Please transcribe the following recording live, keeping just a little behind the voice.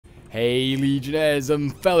Hey Legionnaires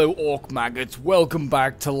and fellow Orc maggots, welcome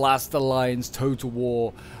back to Last Alliance Total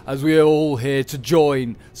War, as we are all here to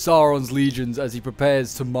join Sauron's legions as he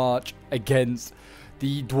prepares to march against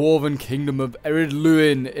the Dwarven kingdom of Ered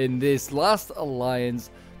Luin in this Last Alliance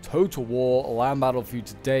Total War land battle for you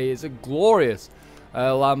today. It's a glorious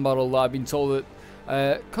land battle that I've been told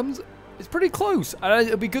that it's pretty close, and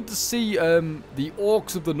it'll be good to see the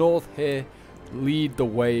Orcs of the North here lead the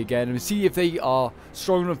way again and see if they are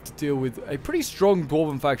strong enough to deal with a pretty strong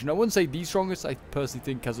Dwarven faction. I wouldn't say the strongest. I personally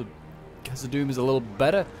think Khazad-dûm is a little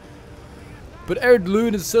better, but Ered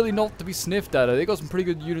Luin is certainly not to be sniffed at. They got some pretty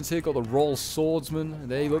good units here. Got the Royal Swordsmen.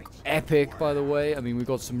 They look epic, by the way. I mean, we've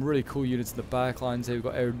got some really cool units in the back lines here. We've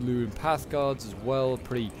got Ered Luin Path Guards as well.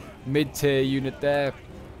 Pretty mid-tier unit there.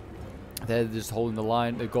 They're just holding the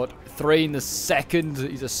line. They've got Thrain the Second.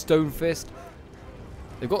 He's a Stone Fist.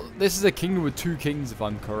 This is a kingdom with two kings, if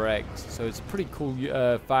I'm correct. So it's a pretty cool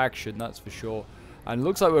faction, that's for sure. And it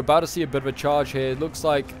looks like we're about to see a bit of a charge here. It looks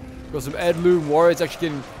like we've got some Ered Luin warriors actually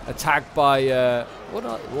getting attacked by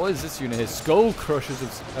what is this unit here? Skull Crushers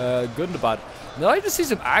of Gundabad. Did I just see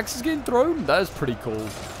some axes getting thrown? That is pretty cool.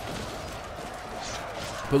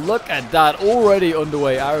 But look at that, already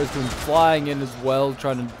underway. Arrows going flying in as well,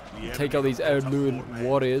 trying to take out these Ered Luin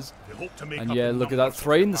warriors. And yeah, look at that.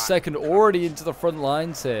 Thrain the Second already into the front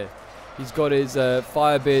lines here. He's got his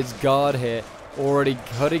Firebeard's guard here, already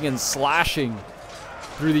cutting and slashing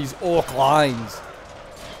through these orc lines.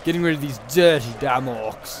 Getting rid of these dirty damn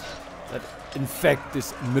orcs that infect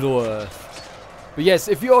this Middle Earth. But yes,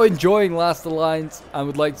 if you're enjoying Last Alliance and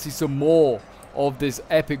would like to see some more of this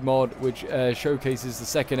epic mod, which showcases the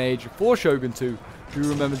Second Age for Shogun 2, do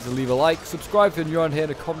remember to leave a like, subscribe if you're new on here,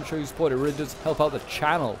 and a comment show your support. It really does help out the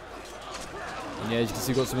channel. And yeah, as you can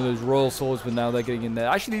see, we've got some of those Royal Swordsmen now. They're getting in there.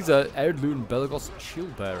 Actually, these are Ered Luin Belagos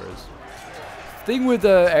Shield Bearers. Thing with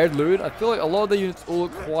Ered Luin, I feel like a lot of the units all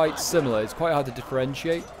look quite similar. It's quite hard to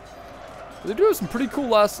differentiate. But they do have some pretty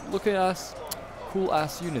cool ass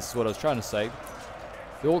units, is what I was trying to say.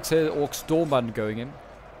 The Orcs here, the Orc Stormband going in.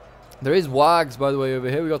 There is Wags, by the way, over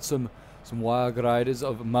here. We got some Wag Riders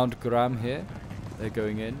of Mount Gram here. They're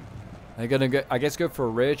going in. They're gonna I guess go for a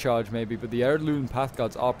rear charge maybe, but the Ered Luin Path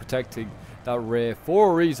Guards are protecting that rear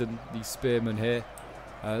for a reason. These spearmen here,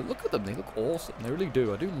 look at them, they look awesome. They really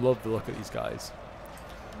do. I do love the look at these guys.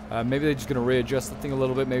 Maybe they're just gonna readjust the thing a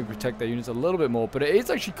little bit, maybe protect their units a little bit more, but it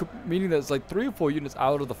is actually meaning that it's like 3 or 4 units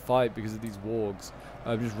out of the fight because of these wargs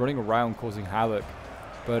just running around causing havoc.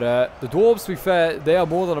 But the Dwarves, to be fair, they are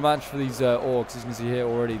more than a match for these orcs. As you can see here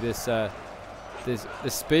already, this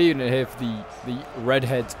spear unit here for the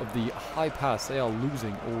redheads of the High Pass, they are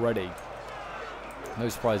losing already. No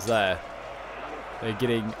surprise there. They're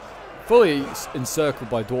getting fully encircled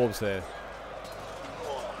by Dwarves here.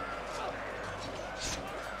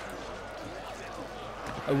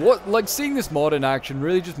 And seeing this mod in action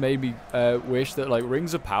really just made me wish that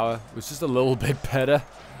Rings of Power was just a little bit better.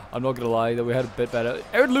 I'm not gonna lie, that we had a bit better.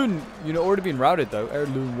 Ered Luin, already been routed though.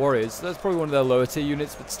 Ered Luin warriors. So that's probably one of their lower tier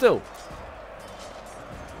units, but still.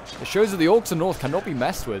 It shows that the Orcs of North cannot be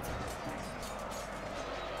messed with.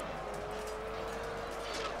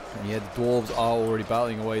 And yeah, the Dwarves are already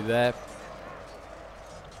battling away there.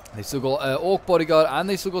 They still got Orc Bodyguard, and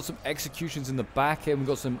they still got some Executions in the back here. We've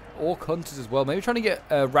got some Orc Hunters as well. Maybe trying to get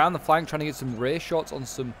around the flank, trying to get some rear shots on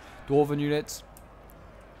some Dwarven units.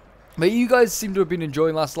 But you guys seem to have been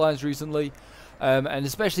enjoying Last Alliance recently. And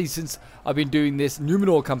especially since I've been doing this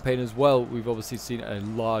Numenor campaign as well, we've obviously seen a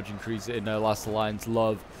large increase in Last Alliance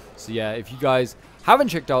love. So yeah, if you guys haven't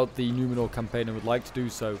checked out the Numenor campaign and would like to do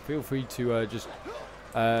so, feel free to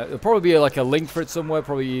there'll probably be a link for it somewhere,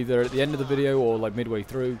 probably either at the end of the video or midway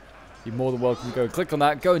through. You're more than welcome to go and click on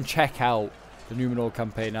that. Go and check out the Numenor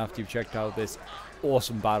campaign after you've checked out this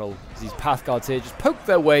awesome battle. These Path Guards here just poke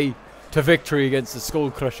their way to victory against the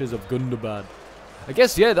Skull Crushers of Gundabad. I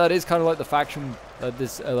guess, yeah, that is kind of like the faction that the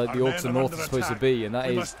Orcs of North is supposed to be, and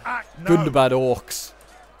that is Gundabad Orcs.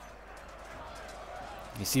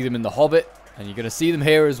 You see them in The Hobbit, and you're going to see them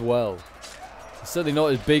here as well. They're certainly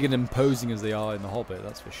not as big and imposing as they are in The Hobbit,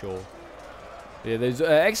 that's for sure. Yeah, those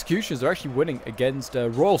executions are actually winning against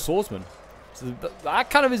Royal Swordsmen. So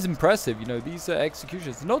that kind of is impressive, these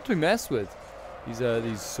executions are not to be messed with. These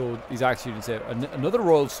axe units here. Another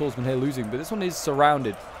Royal Swordsman here losing, but this one is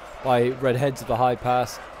surrounded by redheads of the High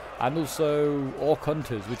Pass and also Orc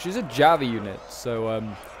Hunters, which is a Javi unit. So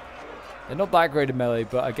they're not that great in melee,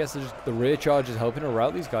 but I guess the rear charge is helping to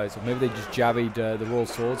rout these guys. Or maybe they just javied the Royal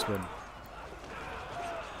Swordsman.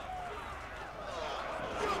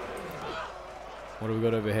 What do we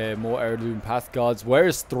got over here? More heirloom path guards. Where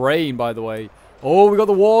is Thrain, by the way? Oh, we got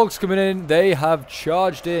the wargs coming in. They have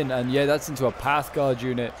charged in. And yeah, that's into a path guard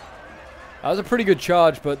unit. That was a pretty good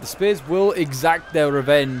charge, but the spears will exact their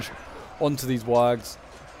revenge onto these wargs.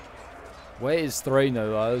 Where is Thrain,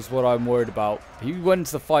 though? That is what I'm worried about. He went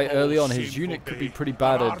into the fight early on. His unit could be pretty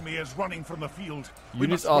battered.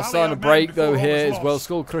 Units are starting to break, though, here as well.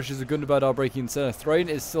 Skull Crushers and Gundabad are breaking in center. Thrain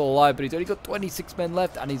is still alive, but he's only got 26 men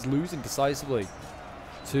left, and he's losing decisively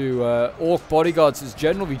to Orc bodyguards. It's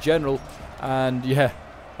general v general, and yeah,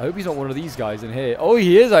 I hope he's not one of these guys in here. Oh,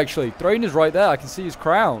 he is, actually. Thrain is right there. I can see his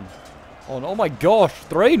crown. Oh my gosh.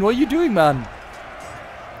 Thrain, what are you doing, man?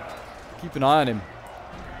 Keep an eye on him.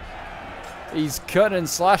 He's cutting and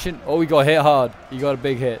slashing. Oh, he got hit hard. He got a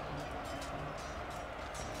big hit.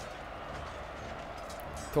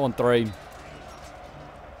 Come on, Thrain.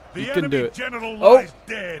 You can do it. Oh,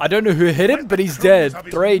 I don't know who hit him, but he's dead.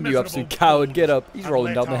 Thrain, you absolute coward. Get up. He's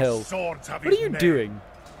rolling down the hill. What are you doing?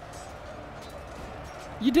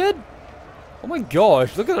 You did? Oh my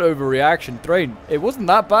gosh. Look at that overreaction. Thrain, it wasn't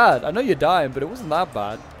that bad. I know you're dying, but it wasn't that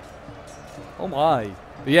bad. Oh my.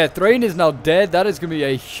 But yeah, Thrain is now dead. That is going to be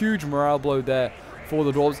a huge morale blow there for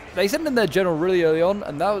the Dwarves. They sent in their general really early on,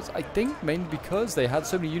 and that was, I think, mainly because they had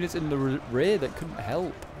so many units in the rear that couldn't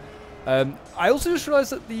help. I also just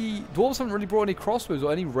realized that the Dwarves haven't really brought any crossbows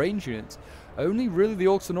or any range units. Only really the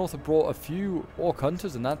Orcs of the North have brought a few Orc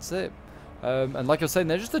Hunters, and that's it. And like I was saying,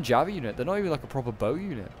 they're just a Javi unit. They're not even like a proper bow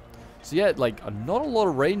unit. So yeah, like not a lot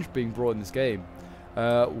of range being brought in this game.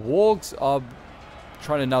 Wargs are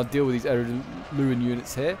trying to now deal with these Erluin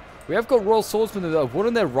units here. We have got Royal Swordsmen that have one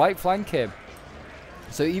on their right flank here.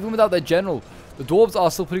 So even without their general, the Dwarves are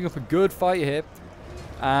still putting up a good fight here.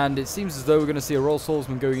 And it seems as though we're going to see a Royal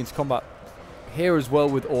Swordsman going into combat here as well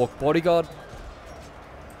with Orc Bodyguard.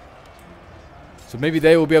 So maybe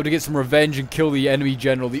they will be able to get some revenge and kill the enemy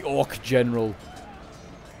general, the Orc general.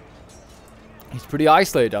 He's pretty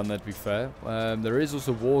isolated down there, to be fair. There is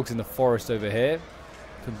also wargs in the forest over here.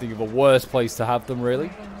 Couldn't think of a worse place to have them,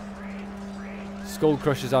 really. Skull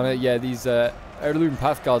Crushers down there. Yeah, these Heirloom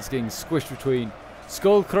Path Guards getting squished between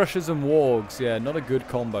Skull Crushers and wargs. Yeah, not a good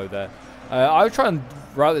combo there. I would try and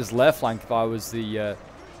route this left flank if I was the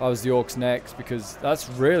Orcs next, because that's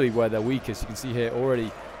really where they're weakest. You can see here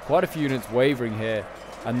already quite a few units wavering here.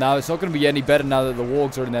 And now it's not going to be any better now that the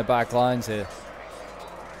wargs are in their back lines here.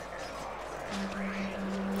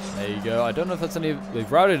 There you go. I don't know if that's any.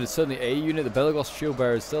 They've routed certainly a unit. The Belagos Shield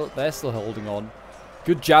Bearers they're still holding on.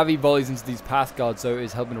 Good Javi volleys into these path guards, though,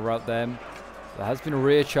 is helping to rout them. There has been a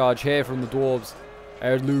rear charge here from the Dwarves.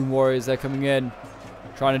 Heirloom Warriors, they're coming in,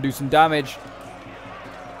 trying to do some damage.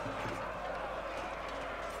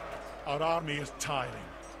 Our army is tiring.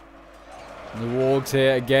 And the Wargs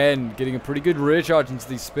here again, getting a pretty good rear charge into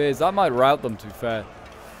these spears. That might rout them, to be fair.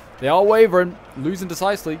 They are wavering, losing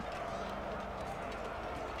decisively.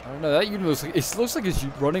 I don't know, that unit looks like it's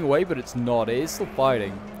running away, but it's not. It is still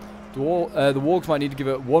fighting. The Wargs might need to give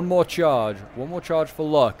it one more charge. One more charge for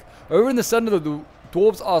luck. Over in the center, the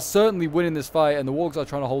Dwarves are certainly winning this fight, and the Wargs are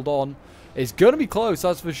trying to hold on. It's going to be close,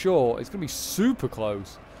 that's for sure. It's going to be super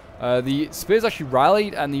close. The spears actually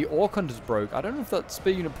rallied, and the Orc Hunters broke. I don't know if that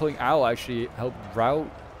spear unit pulling out actually helped rout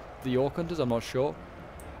the Orc Hunters. I'm not sure.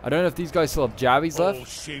 I don't know if these guys still have Javies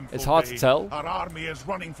left. It's hard to tell. Our army is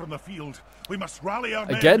running from the field. We must rally our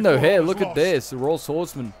men. Again, though, here, look at this. The Royal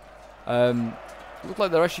Swordsmen. Look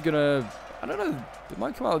like they're actually going to... I don't know. They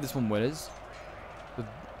might come out with this one winners.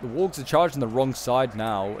 The Wargs are charging the wrong side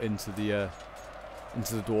now into the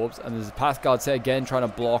Dwarves. And there's a Path Guard set again trying to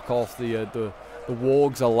block off the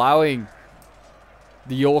Wargs, allowing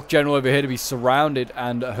the Orc General over here to be surrounded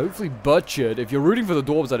and hopefully butchered. If you're rooting for the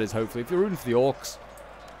Dwarves, that is, hopefully. If you're rooting for the Orcs,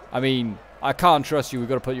 I mean, I can't trust you. We've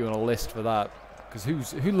got to put you on a list for that. Because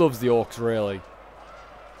who loves the Orcs, really?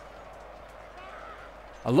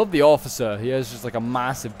 I love the officer. He has just like a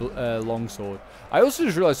massive longsword. I also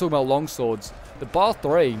just realized, talking about longswords, the Bar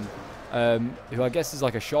Thrain, who I guess is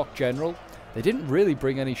like a shock general, they didn't really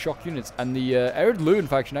bring any shock units. And the Heirloom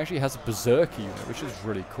faction actually has a Berserker unit, which is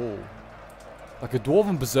really cool. Like a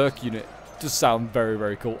Dwarven Berserker unit does sound very,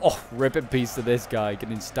 very cool. Oh, rip in peace to this guy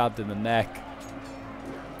getting stabbed in the neck.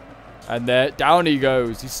 And there, down he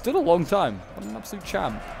goes. He's still a long time. What an absolute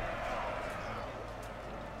champ.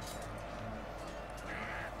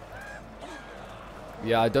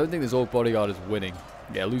 Yeah, I don't think this Orc Bodyguard is winning.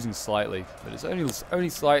 Yeah, losing slightly. But it's only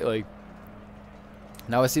slightly.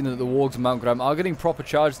 Now I've seen that the Wargs and Mount Graham are getting proper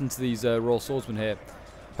charges into these Royal Swordsmen here.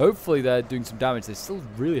 Hopefully they're doing some damage. They're still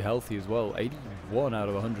really healthy as well. 81 out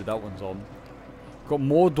of 100, that one's on. Got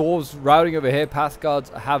more Dwarves routing over here. Path Guards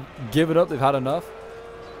have given up. They've had enough.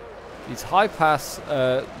 These high pass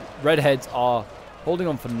redheads are holding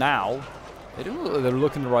on for now. They don't look like they're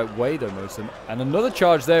looking the right way though, most of them. And another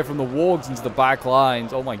charge there from the wargs into the back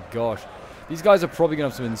lines. Oh my gosh. These guys are probably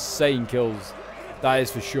going to have some insane kills. That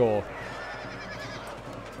is for sure.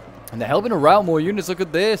 And they're helping around more units. Look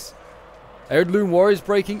at this. Heirloom Warriors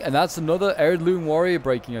breaking. And that's another Heirloom Warrior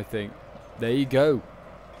breaking, I think. There you go.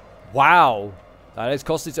 Wow. That is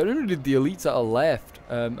costly. So only the elites that are left.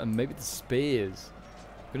 And maybe the spears.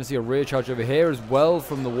 Going to see a rear charge over here as well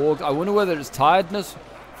from the wargs. I wonder whether it's tiredness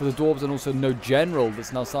for the dwarves and also no general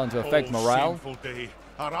that's now starting to affect morale.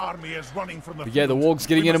 Our army is running from the But yeah, the wargs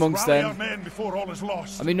getting in amongst them. Before all is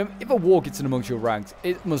lost. I mean, if a warg gets in amongst your ranks,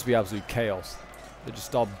 it must be absolute chaos. They just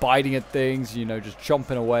start biting at things, you know, just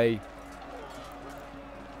chomping away.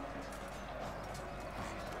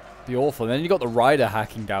 Be awful. And then you got the rider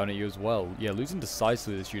hacking down at you as well. Yeah, losing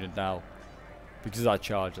decisively this unit now because of that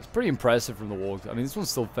charge. That's pretty impressive from the wargs. I mean, this one's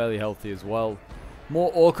still fairly healthy as well.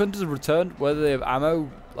 More orc hunters have returned. Whether they have ammo,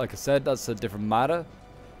 like I said, that's a different matter.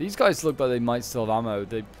 These guys look like they might still have ammo.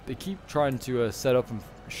 They keep trying to set up and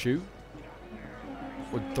shoot.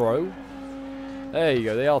 Or throw. There you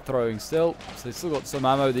go. They are throwing still. So they still got some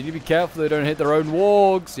ammo. They need to be careful they don't hit their own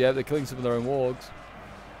wargs. Yeah, they're killing some of their own wargs.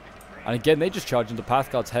 And again, they just charge into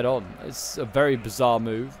path guards head on. It's a very bizarre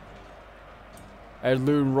move.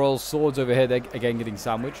 Heirloom Royal Swords over here. They're again getting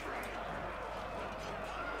sandwiched.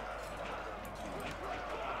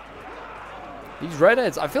 These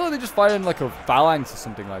redheads, I feel like they're just fighting like a phalanx or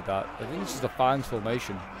something like that. I think it's just a phalanx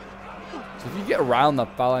formation. So if you get around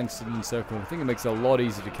that phalanx in circle, I think it makes it a lot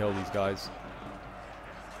easier to kill these guys.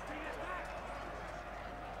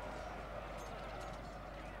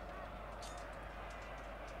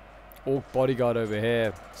 Orc bodyguard over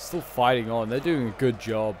here, still fighting on. They're doing a good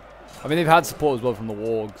job. I mean, they've had support as well from the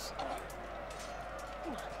wargs.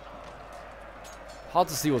 Hard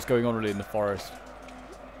to see what's going on really in the forest.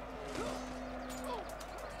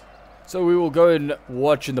 So we will go and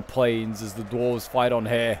watch in the plains as the dwarves fight on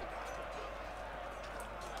here.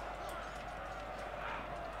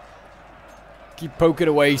 Keep poking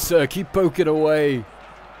away, sir. Keep poking away.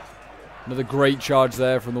 Another great charge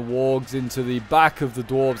there from the wargs into the back of the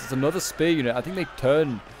dwarves. It's another spear unit. I think they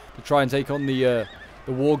turn to try and take on the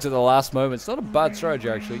wargs at the last moment. It's not a bad strategy,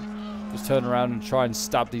 actually. Just turn around and try and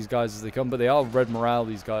stab these guys as they come. But they are red morale,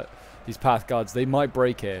 these path guards. They might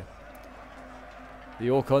break here. The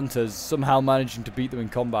Orc Hunters somehow managing to beat them in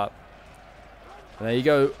combat. And there you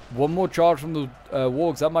go. One more charge from the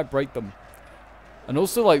wargs. That might break them. And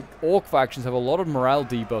also, like, Orc factions have a lot of morale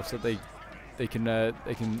debuffs that they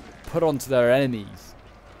can put onto their enemies.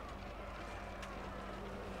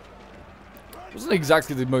 Wasn't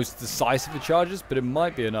exactly the most decisive of charges, but it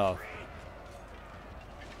might be enough.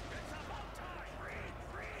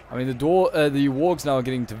 I mean, the wargs now are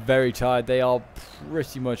getting very tired. They are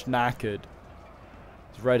pretty much knackered.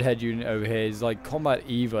 This redhead unit over here is like combat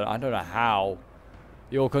even. I don't know how.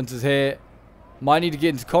 The Orc Hunters here might need to get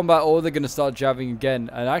into combat, or they're going to start jabbing again.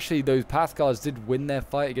 And actually, those path guards did win their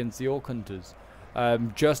fight against the Orc Hunters.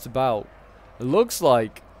 Just about. It looks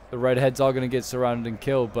like the redheads are going to get surrounded and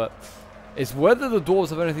killed, but it's whether the dwarves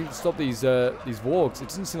have anything to stop these wargs. It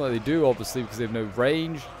doesn't seem like they do, obviously, because they have no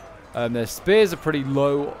range. Their spears are pretty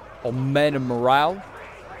low on men and morale,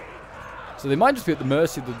 so they might just be at the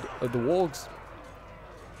mercy of the wargs.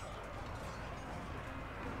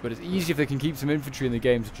 But it's easy if they can keep some infantry in the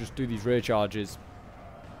game to just do these rear charges.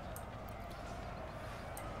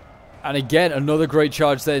 And again, another great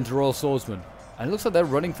charge there into Royal Swordsman. And it looks like they're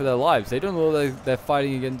running for their lives. They don't know they're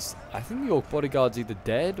fighting against... I think the Orc bodyguard's either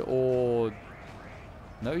dead or...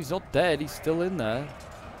 No, he's not dead. He's still in there.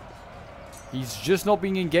 He's just not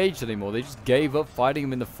being engaged anymore. They just gave up fighting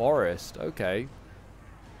him in the forest. Okay.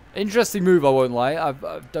 Interesting move, I won't lie.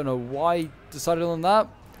 I don't know why he decided on that.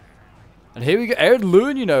 And here we go.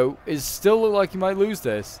 Heirloom, you know, is still look like he might lose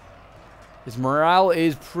this. His morale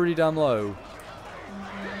is pretty damn low.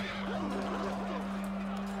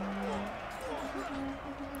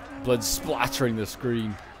 Blood splattering the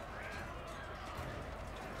screen.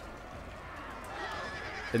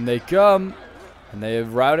 In they come. And they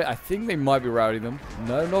have routed. I think they might be routing them.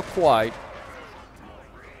 No, not quite.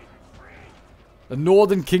 The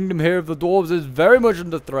northern kingdom here of the dwarves is very much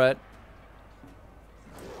under threat.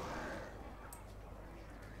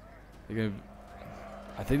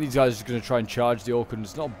 I think these guys are just going to try and charge the Orc, and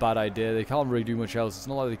it's not a bad idea. They can't really do much else. It's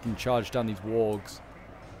not like they can charge down these wargs.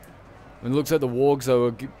 I mean, it looks like the wargs,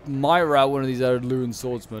 though, might rout one of these Heirloom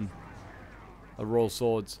swordsmen. The Royal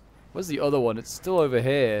Swords. Where's the other one? It's still over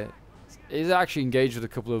here. It's actually engaged with a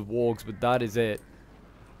couple of wargs, but that is it.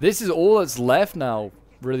 This is all that's left now,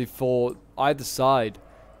 really, for either side.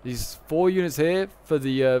 These 4 units here for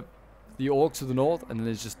the Orcs of the North, and then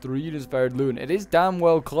there's just 3 units for Erdlun. It is damn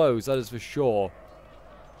well close, that is for sure.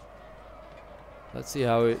 Let's see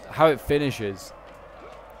how it finishes.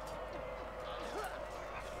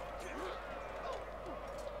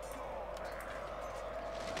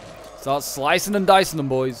 Start slicing and dicing them,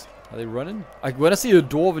 boys. Are they running? When I see a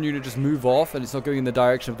Dwarven unit just move off and it's not going in the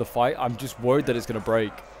direction of the fight, I'm just worried that it's going to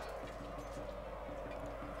break.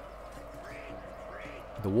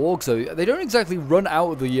 The Wargs, though, they don't exactly run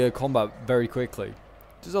out of the combat very quickly.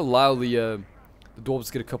 Just allow the Dwarves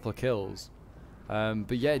to get a couple of kills.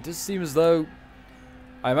 But yeah, it does seem as though...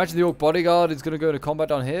 I imagine the Orc Bodyguard is going to go into combat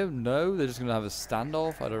down here. No, they're just going to have a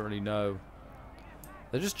standoff. I don't really know.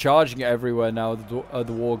 They're just charging everywhere now, the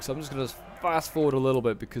Wargs. So I'm just going to fast forward a little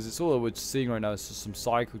bit because it's all that we're seeing right now. It's just some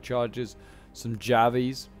cycle charges, some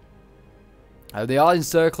javies. They are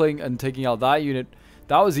encircling and taking out that unit.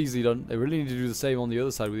 That was easily done. They really need to do the same on the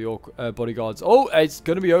other side with the Orc bodyguards. Oh, it's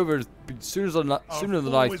going to be over sooner than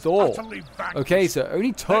I thought. Okay, so it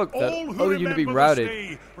only took that other unit being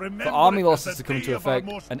routed for army losses to come into effect.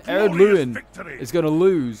 And Erdlun is going to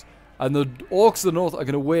lose. And the Orcs of the North are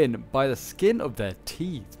going to win by the skin of their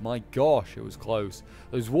teeth. My gosh, it was close.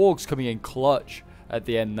 Those Wargs coming in clutch at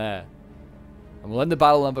the end there. And we'll end the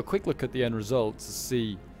battle and have a quick look at the end results to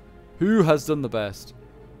see who has done the best.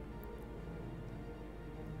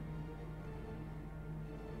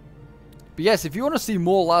 But yes, if you want to see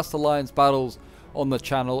more Last Alliance battles on the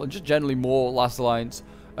channel, and just generally more Last Alliance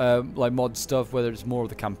like mod stuff, whether it's more of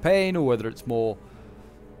the campaign or whether it's more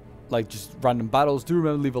like just random battles, do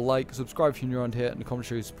remember to leave a like, subscribe if you're new around here, and the comment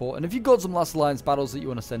show your support. And if you've got some Last Alliance battles that you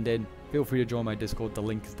want to send in, feel free to join my Discord. The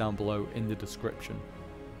link is down below in the description.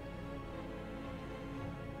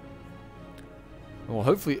 And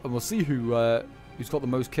we'll see who's got the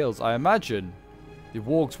most kills. I imagine the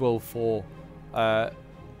Wargs will for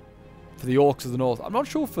the Orcs of the North. I'm not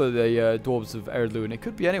sure for the Dwarves of Erdlun. It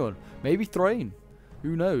could be anyone. Maybe Thrain.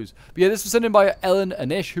 Who knows? But yeah, this was sent in by Ellen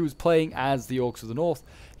Anish, who was playing as the Orcs of the North.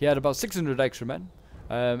 He had about 600 extra men.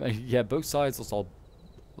 And yeah, both sides lost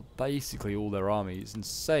basically all their armies.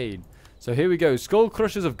 Insane. So here we go. Skull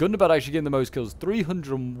Crushers of Gundabad actually getting the most kills.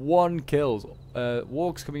 301 kills.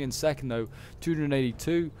 Wargs coming in second though.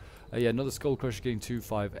 282. Yeah, another Skull Crusher getting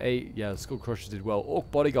 258. Yeah, Skull Crushers did well. Orc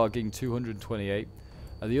Bodyguard getting 228.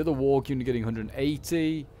 The other Warg unit getting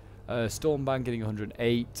 180. Stormband getting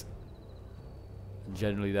 108. And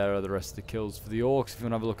generally there are the rest of the kills for the Orcs, if you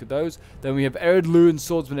want to have a look at those. Then we have Erdlun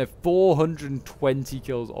Swordsman at 420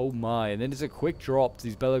 kills. Oh my. And then it's a quick drop to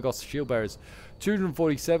these Belagos Shield Bearers.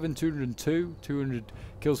 247, 202, 200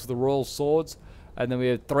 kills for the Royal Swords. And then we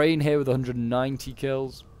have Thrain here with 190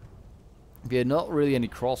 kills. But yeah, not really any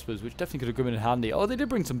crossbows, which definitely could have come in handy. Oh, they did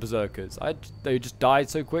bring some Berserkers. They just died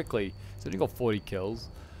so quickly. So they only got 40 kills.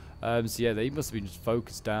 So yeah, they must have been just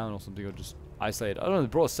focused down or something, or just isolated. I don't know, they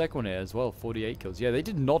brought a second one here as well, 48 kills. Yeah, they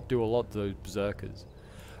did not do a lot to those Berserkers.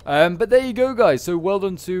 But there you go, guys. So well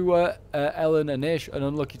done to Ellen and Ish, and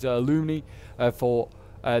unlucky to Alumni for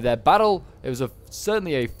their battle. It was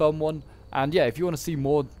certainly a fun one. And yeah, if you want to see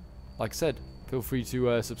more, like I said, feel free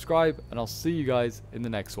to subscribe, and I'll see you guys in the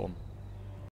next one.